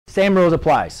Same rules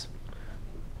applies.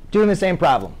 Doing the same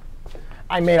problem.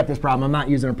 I made up this problem. I'm not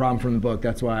using a problem from the book.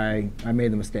 That's why I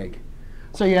made the mistake.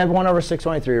 So you have 1 over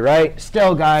 623, right?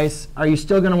 Still, guys, are you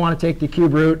still going to want to take the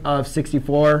cube root of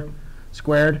 64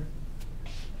 squared?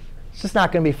 It's just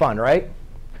not going to be fun, right?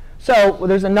 So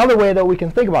there's another way that we can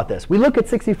think about this. We look at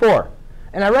 64.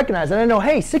 And I recognize, and I know,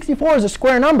 hey, 64 is a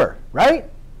square number, right?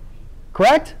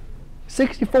 Correct?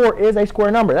 64 is a square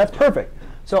number. That's perfect.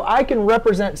 So I can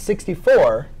represent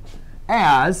 64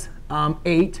 as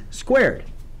 8 squared.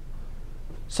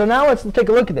 So now let's take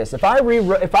a look at this. If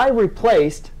I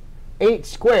replaced 8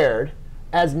 squared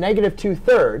as negative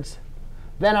 2/3,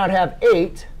 then I'd have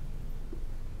 8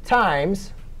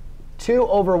 times 2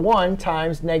 over 1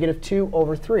 times negative 2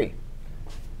 over 3.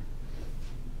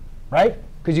 Right?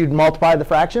 Because you'd multiply the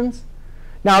fractions.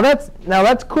 Now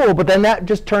that's cool, but then that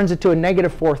just turns it to a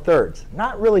negative 4/3.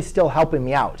 Not really still helping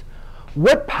me out.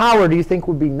 What power do you think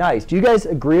would be nice? Do you guys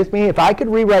agree with me? If I could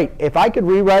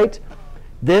rewrite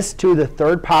this to the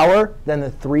 3rd power, then the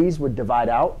 3's would divide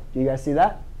out. Do you guys see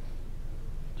that?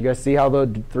 Do you guys see how the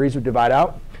 3's would divide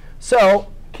out? So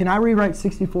can I rewrite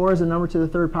 64 as a number to the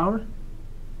 3rd power?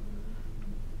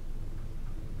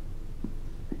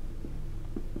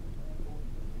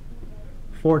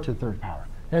 Four to the 3rd power.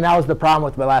 And that was the problem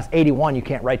with my last 81. You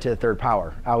can't write to the 3rd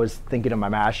power. I was thinking of my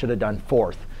math. I should have done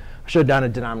 4th. I should have done a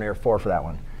denominator 4 for that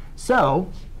one. So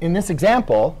in this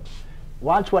example,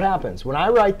 watch what happens. When I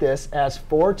write this as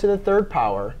 4 to the 3rd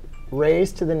power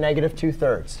raised to the negative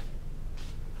 2/3.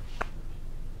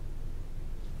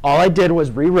 All I did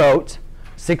was rewrote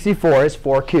 64 as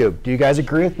 4 cubed. Do you guys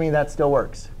agree with me that still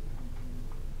works?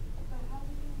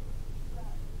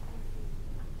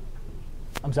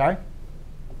 I'm sorry?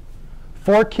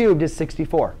 4 cubed is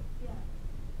 64. Yeah.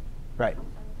 Right.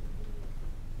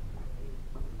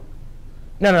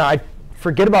 No, I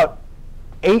forget about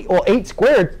 8. Well, 8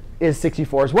 squared is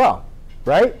 64 as well,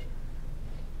 right?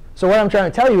 So what I'm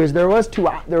trying to tell you is there was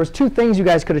two things you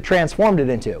guys could have transformed it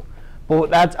into. But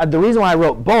that's the reason why I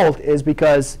wrote both is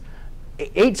because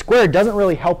 8 squared doesn't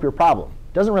really help your problem.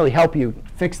 Doesn't really help you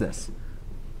fix this.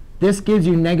 This gives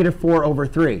you negative 4 over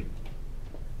 3.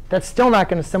 That's still not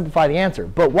going to simplify the answer.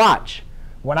 But watch.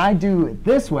 When I do it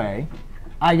this way,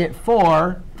 I get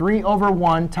 3 over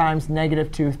 1 times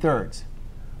negative 2/3.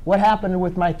 What happened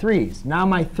with my 3's? Now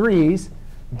my 3's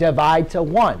divide to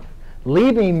 1,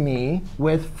 leaving me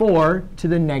with 4 to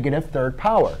the negative 3rd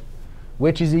power,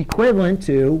 which is equivalent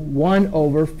to 1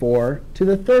 over 4 to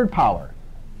the 3rd power.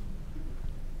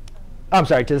 I'm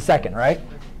sorry, to the 2nd, right?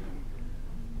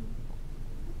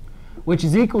 Which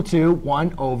is equal to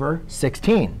 1 over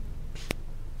 16.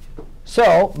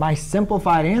 So my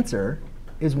simplified answer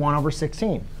is 1 over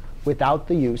 16 without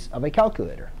the use of a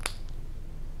calculator.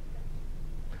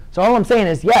 So all I'm saying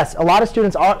is, yes, a lot of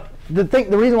students are. The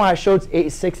reason why I showed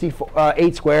 8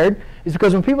 squared is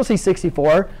because when people see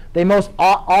 64, they most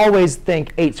always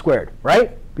think 8 squared,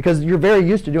 right? Because you're very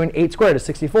used to doing 8 squared as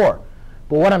 64.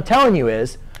 But what I'm telling you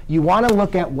is, you want to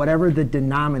look at whatever the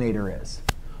denominator is.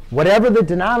 Whatever the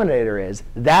denominator is,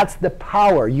 that's the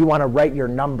power you want to write your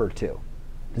number to.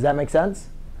 Does that make sense?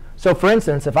 So for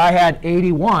instance, if I had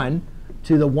 81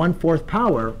 to the 1/4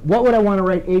 power, what would I want to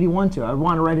write 81 to? I would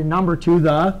want to write a number to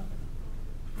the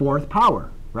 4th power,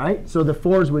 right? So the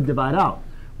 4's would divide out,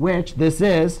 which this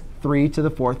is 3 to the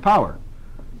 4th power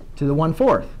to the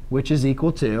 1/4, which is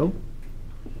equal to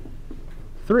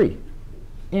 3.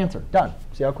 Answer. Done.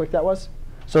 See how quick that was?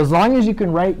 So as long as you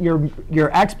can write your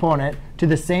exponent to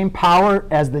the same power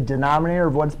as the denominator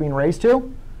of what it's being raised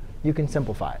to, you can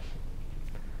simplify it.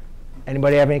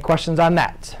 Anybody have any questions on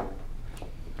that?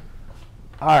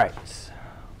 All right.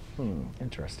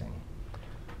 Interesting.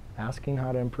 Asking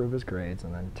how to improve his grades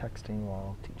and then texting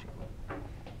while teaching.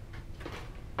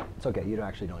 It's OK. You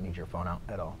actually don't need your phone out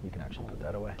at all. You can actually put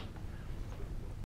that away.